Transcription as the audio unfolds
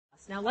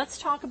Now let's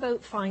talk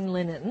about fine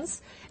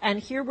linens. And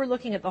here we're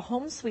looking at the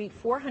HomeSuite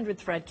 400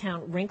 thread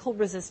count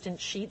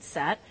wrinkle-resistant sheet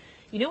set.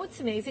 You know what's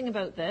amazing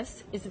about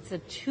this is it's a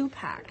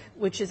 2-pack,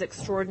 which is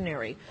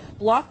extraordinary.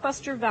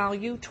 Blockbuster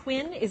value,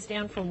 twin is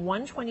down from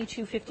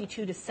 $122.52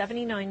 to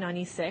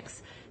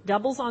 $79.96.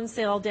 Doubles on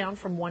sale down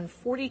from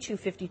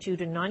 $142.52 to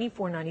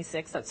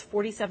 $94.96. That's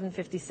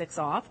 $47.56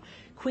 off.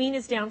 Queen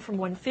is down from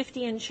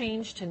 $150 and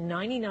change to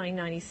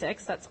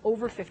 $99.96. That's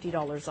over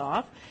 $50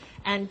 off.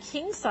 And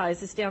king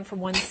size is down from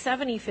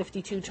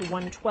 $170.52 to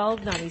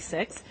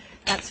 $112.96.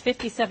 That's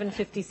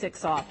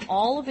 $57.56 off.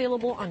 All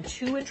available on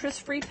 2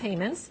 interest-free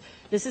payments.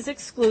 This is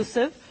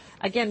exclusive.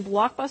 Again,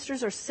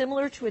 Blockbusters are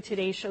similar to a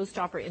Today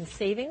Showstopper in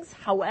savings.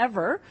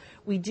 However,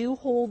 we do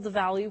hold the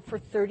value for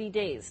 30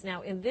 days.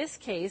 Now, in this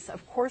case,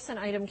 of course, an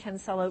item can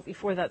sell out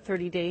before that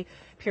 30-day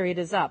period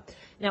is up.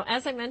 Now,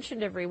 as I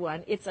mentioned,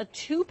 everyone, it's a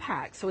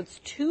 2-pack. So it's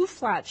 2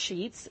 flat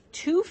sheets,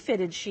 2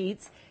 fitted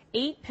sheets,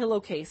 8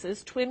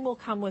 pillowcases. Twin will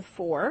come with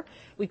 4.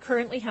 We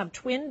currently have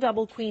twin,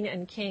 double, queen,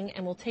 and king,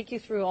 and we'll take you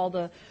through all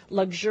the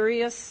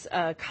luxurious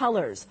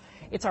colors.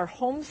 It's our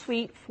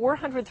HomeSuite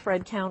 400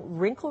 thread count,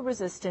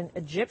 wrinkle-resistant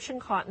Egyptian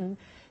cotton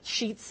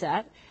sheet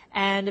set,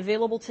 and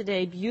available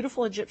today,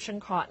 beautiful Egyptian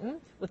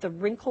cotton with a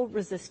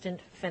wrinkle-resistant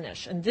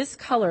finish. And this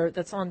color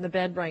that's on the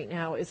bed right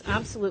now is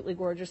absolutely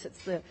gorgeous.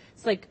 It's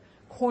like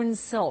corn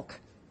silk,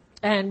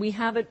 and we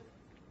have it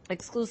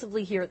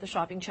exclusively here at the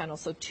Shopping Channel.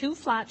 So 2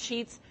 flat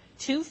sheets,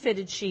 2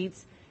 fitted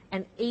sheets,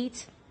 and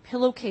 8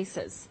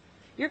 pillowcases.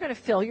 You're going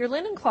to fill your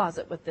linen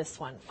closet with this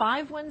one.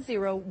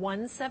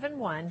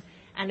 510171,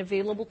 and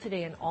available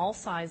today in all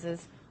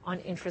sizes on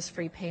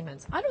interest-free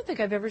payments. I don't think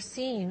I've ever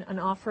seen an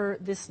offer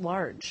this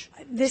large.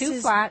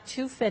 2 flat,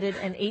 2 fitted,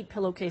 and 8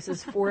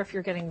 pillowcases, 4 if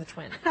you're getting the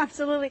twin.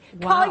 Absolutely.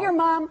 Wow. Call your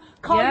mom,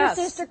 call Yes.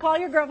 your sister, call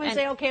your girlfriend, and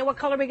say, okay, what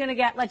color are we going to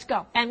get? Let's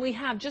go. And we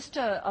have just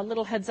a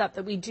little heads up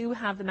that we do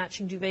have the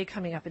matching duvet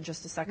coming up in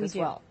just a sec as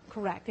well.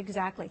 Correct,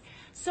 exactly.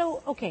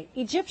 So, okay,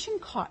 Egyptian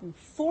cotton,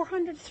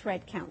 400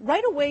 thread count.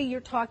 Right away,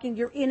 you're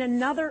in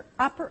another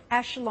upper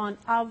echelon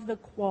of the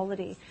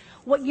quality.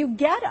 What you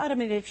get out of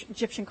an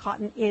Egyptian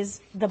cotton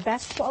is the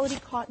best quality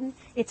cotton.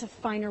 It's a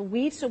finer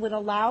weave, so it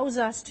allows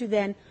us to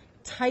then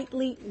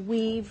tightly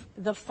weave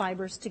the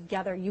fibers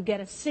together. You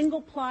get a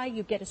single ply,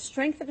 you get a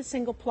strength of a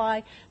single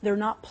ply. They're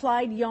not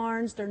plied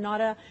yarns, they're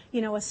not a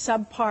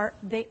subpart.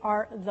 They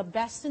are the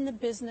best in the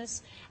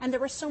business, and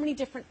there are so many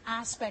different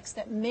aspects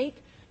that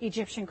make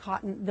Egyptian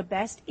cotton the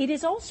best. It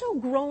is also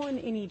grown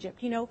in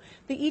Egypt. You know,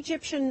 the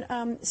Egyptian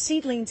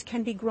seedlings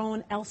can be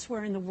grown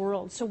elsewhere in the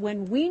world. So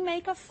when we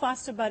make a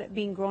fuss about it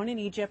being grown in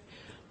Egypt,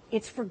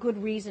 it's for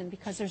good reason,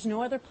 because there's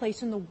no other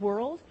place in the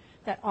world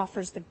that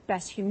offers the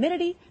best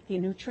humidity, the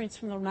nutrients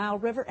from the Nile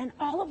River, and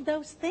all of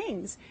those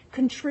things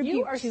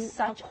contribute to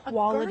such a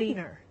quality. A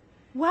gardener.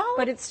 Well,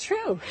 but it's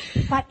true.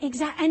 But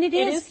and it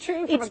is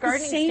true from a gardening standpoint.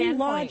 It's the same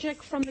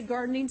logic from the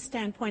gardening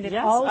standpoint. It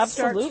yes, all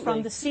absolutely. starts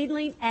from the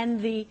seedling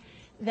and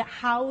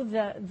how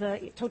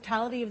the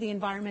totality of the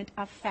environment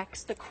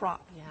affects the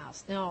crop.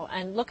 Yes, no,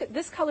 and look at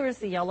this color is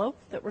the yellow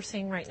that we're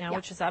seeing right now,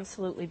 which is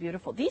absolutely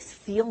beautiful. These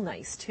feel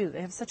nice too. They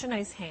have such a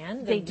nice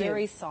hand. They're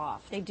very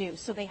soft. They do.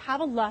 So they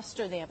have a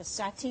luster. They have a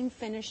sateen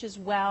finish as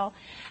well,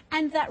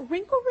 and that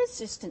wrinkle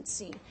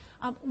resistancy.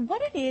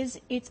 What it is,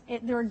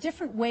 there are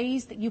different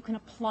ways that you can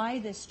apply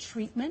this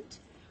treatment.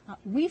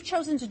 We've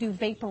chosen to do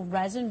vapor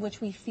resin, which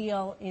we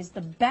feel is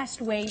the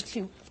best way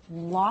to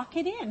lock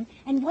it in.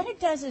 And what it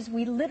does is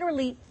we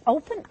literally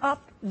open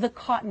up the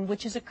cotton,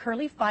 which is a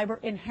curly fiber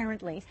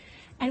inherently,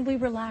 and we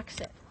relax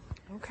it.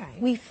 Okay.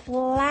 We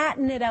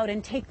flatten it out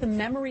and take the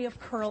memory of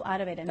curl out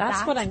of it. And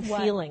that's what I'm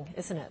feeling,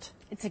 isn't it?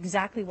 It's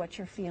exactly what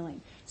you're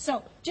feeling.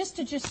 So just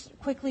to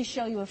quickly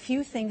show you a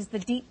few things, the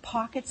deep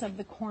pockets of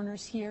the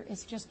corners here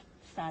is just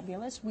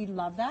fabulous. We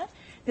love that.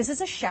 This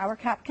is a shower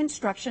cap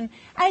construction,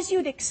 as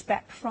you'd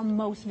expect from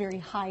most very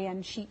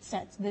high-end sheet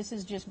sets. This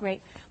is just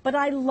great. But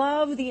I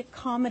love the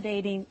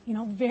accommodating,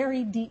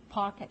 very deep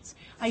pockets.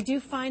 I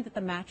do find that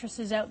the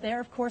mattresses out there,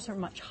 of course, are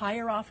much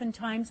higher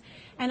oftentimes,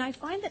 and I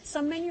find that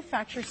some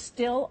manufacturers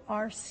still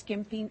are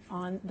skimping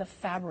on the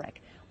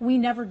fabric. We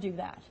never do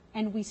that,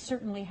 and we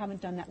certainly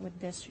haven't done that with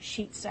this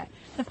sheet set.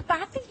 The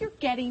fact that you're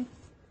getting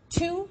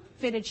 2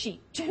 fitted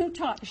sheets, 2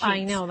 top sheets.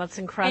 I know, that's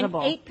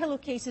incredible. And 8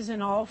 pillowcases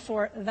in all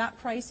for that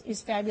price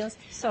is fabulous.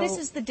 So this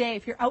is the day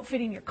if you're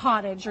outfitting your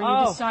cottage or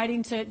you're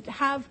deciding to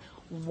have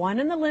one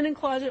in the linen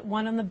closet,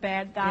 one on the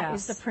bed. That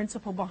is the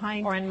principle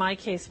behind. Or in my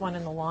case, one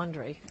in the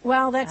laundry.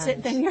 Well, that's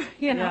it. Then you're,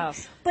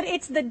 Yes. But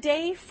it's the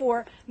day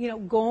for,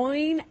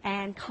 going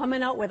and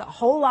coming out with a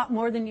whole lot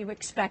more than you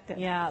expected.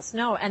 Yes.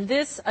 No. And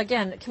this,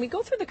 again, can we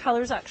go through the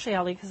colors actually,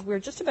 Ali? Because we're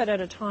just about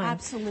out of time.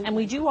 Absolutely. And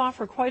we do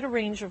offer quite a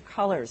range of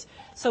colors.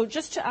 So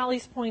just to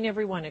Ali's point,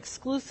 everyone,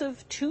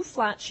 exclusive 2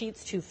 flat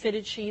sheets, 2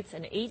 fitted sheets,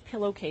 and 8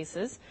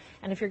 pillowcases.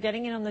 And if you're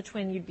getting it on the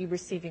twin, you'd be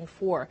receiving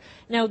 4.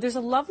 Now, there's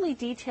a lovely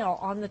detail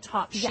on the top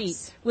top sheet.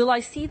 Yes. Will I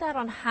see that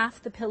on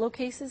half the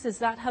pillowcases? Is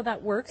that how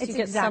that works? It's You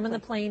get some in exactly.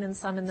 the plain and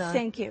some in the...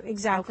 Thank you,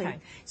 exactly. Okay.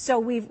 So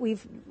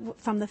we've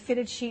from the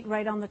fitted sheet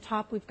right on the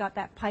top, we've got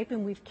that pipe,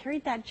 and we've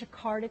carried that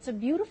jacquard. It's a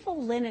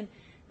beautiful linen.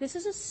 This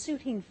is a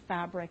suiting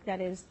fabric that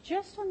is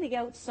just on the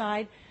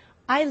outside.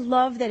 I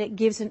love that it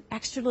gives an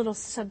extra little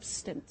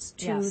substance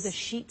to Yes. the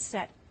sheet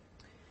set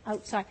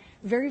outside.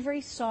 Very,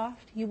 very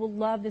soft. You will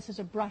love this. Is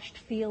a brushed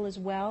feel as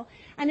well.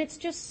 And it's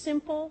just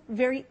simple,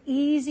 very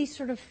easy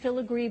sort of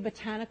filigree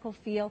botanical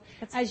feel.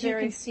 That's as you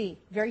very- can see,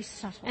 very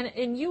subtle.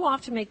 And you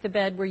often make the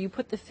bed where you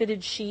put the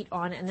fitted sheet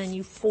on and then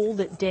you fold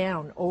it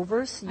down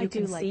over so you I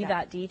do can like see that.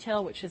 that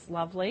detail, which is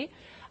lovely.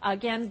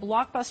 Again,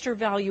 blockbuster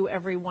value,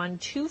 everyone.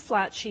 2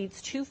 flat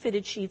sheets, 2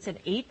 fitted sheets, and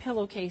 8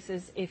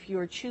 pillowcases. If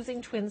you're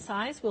choosing twin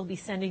size, we'll be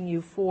sending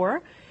you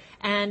 4.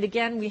 And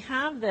again, we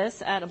have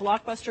this at a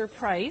blockbuster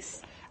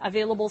price.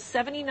 Available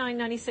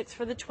 $79.96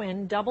 for the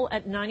twin, double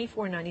at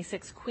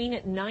 $94.96, queen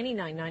at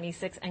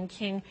 $99.96, and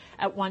king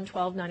at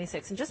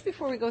 $112.96. And just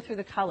before we go through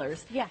the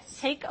colors, Yes.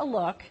 take a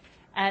look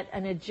at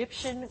an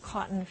Egyptian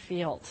cotton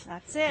field.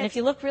 That's it. And if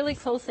you look really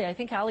closely, I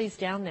think Ali's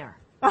down there.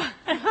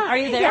 Are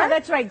you there? Yeah,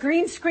 that's right.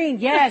 Green screen.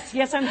 Yes,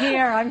 yes, I'm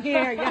here. I'm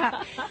here.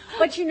 Yeah.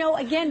 But you know,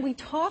 again, we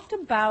talked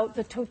about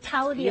the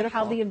totality of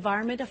how Beautiful. the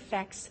environment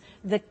affects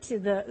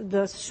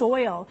the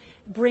soil,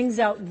 brings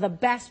out the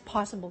best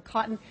possible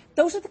cotton.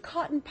 Those are the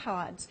cotton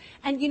pods.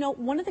 And you know,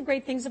 one of the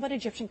great things about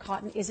Egyptian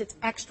cotton is its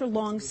extra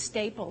long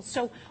staples.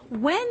 So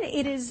when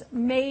it is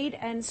made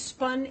and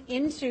spun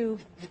into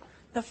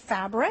the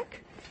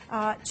fabric,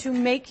 to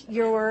make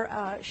your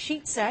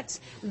sheet sets,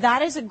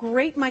 that is a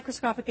great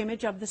microscopic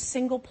image of the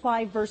single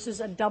ply versus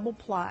a double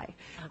ply.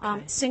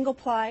 Okay. Single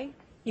ply,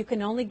 you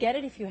can only get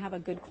it if you have a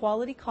good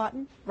quality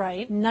cotton,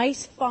 Right.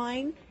 nice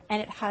fine,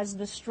 and it has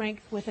the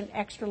strength with an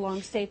extra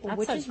long staple, That's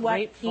which a is what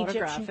great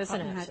photograph, Egyptian isn't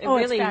cotton it? has. It Oh,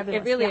 really, it's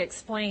fabulous. it really Yeah.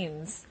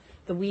 explains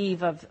the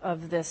weave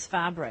of this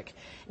fabric.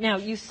 Now,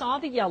 you saw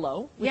the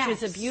yellow, which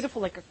is a Yes.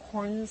 beautiful, like a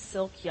corn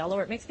silk yellow.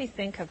 It makes me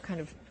think of kind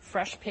of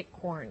fresh picked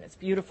corn. It's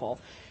beautiful.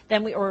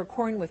 Then or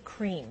corn with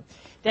cream.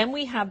 Then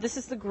we have, this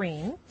is the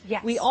green.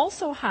 Yes. We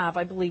also have,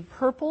 I believe,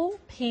 purple,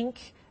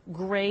 pink,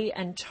 gray,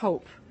 and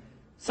taupe.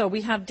 So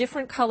we have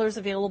different colors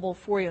available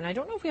for you. And I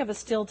don't know if we have a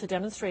still to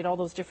demonstrate all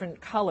those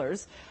different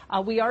colors.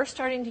 We are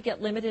starting to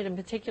get limited in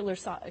particular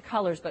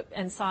colors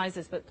and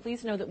sizes, but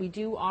please know that we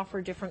do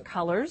offer different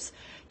colors.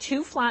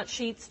 2 flat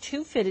sheets,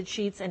 2 fitted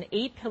sheets, and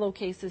 8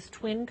 pillowcases.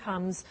 Twin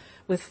comes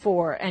with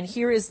 4. And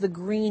here is the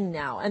green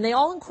now. And they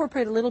all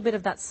incorporate a little bit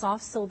of that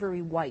soft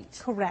silvery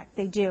white. Correct,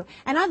 they do.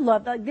 And I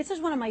love, this is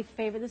one of my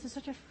favorite. This is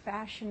such a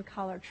fashion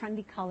color,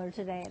 trendy color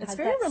today. It It's has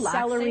very that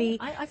relaxing. celery.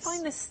 I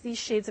find these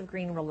shades of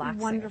green relaxing.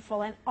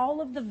 Wonderful, and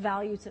all of the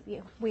values that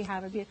we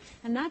have of you.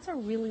 And that's a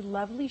really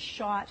lovely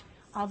shot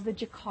of the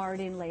jacquard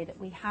inlay that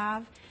we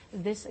have.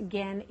 This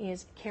again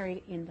is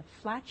carried in the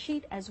flat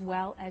sheet as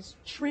well as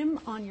trim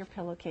on your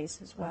pillowcase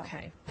as well.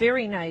 Okay,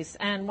 very nice.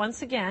 And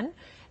once again,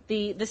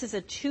 this is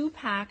a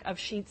 2-pack of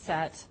sheet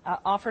set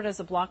offered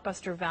as a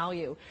blockbuster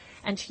value.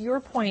 And to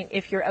your point,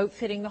 if you're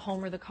outfitting the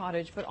home or the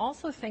cottage, but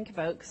also think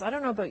about, because I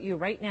don't know about you,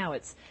 right now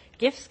it's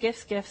gifts,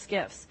 gifts, gifts,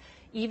 gifts.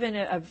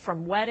 Even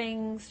from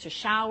weddings to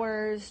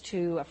showers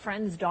to a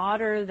friend's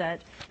daughter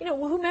that, you know,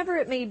 whomever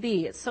it may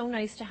be, it's so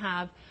nice to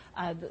have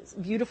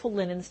beautiful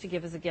linens to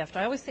give as a gift.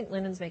 I always think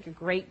linens make a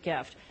great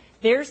gift.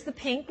 There's the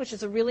pink, which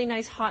is a really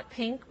nice hot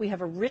pink. We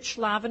have a rich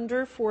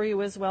lavender for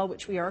you as well,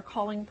 which we are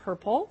calling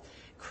purple.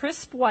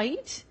 Crisp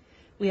white.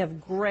 We have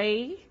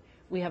gray.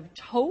 We have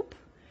taupe.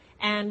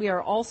 And we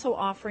are also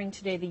offering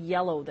today the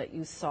yellow that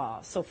you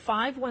saw. So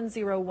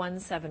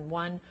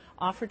 510171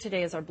 offered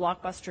today as our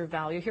blockbuster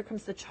value. Here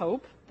comes the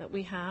taupe that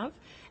we have.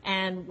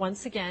 And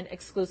once again,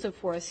 exclusive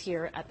for us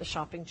here at the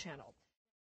Shopping Channel.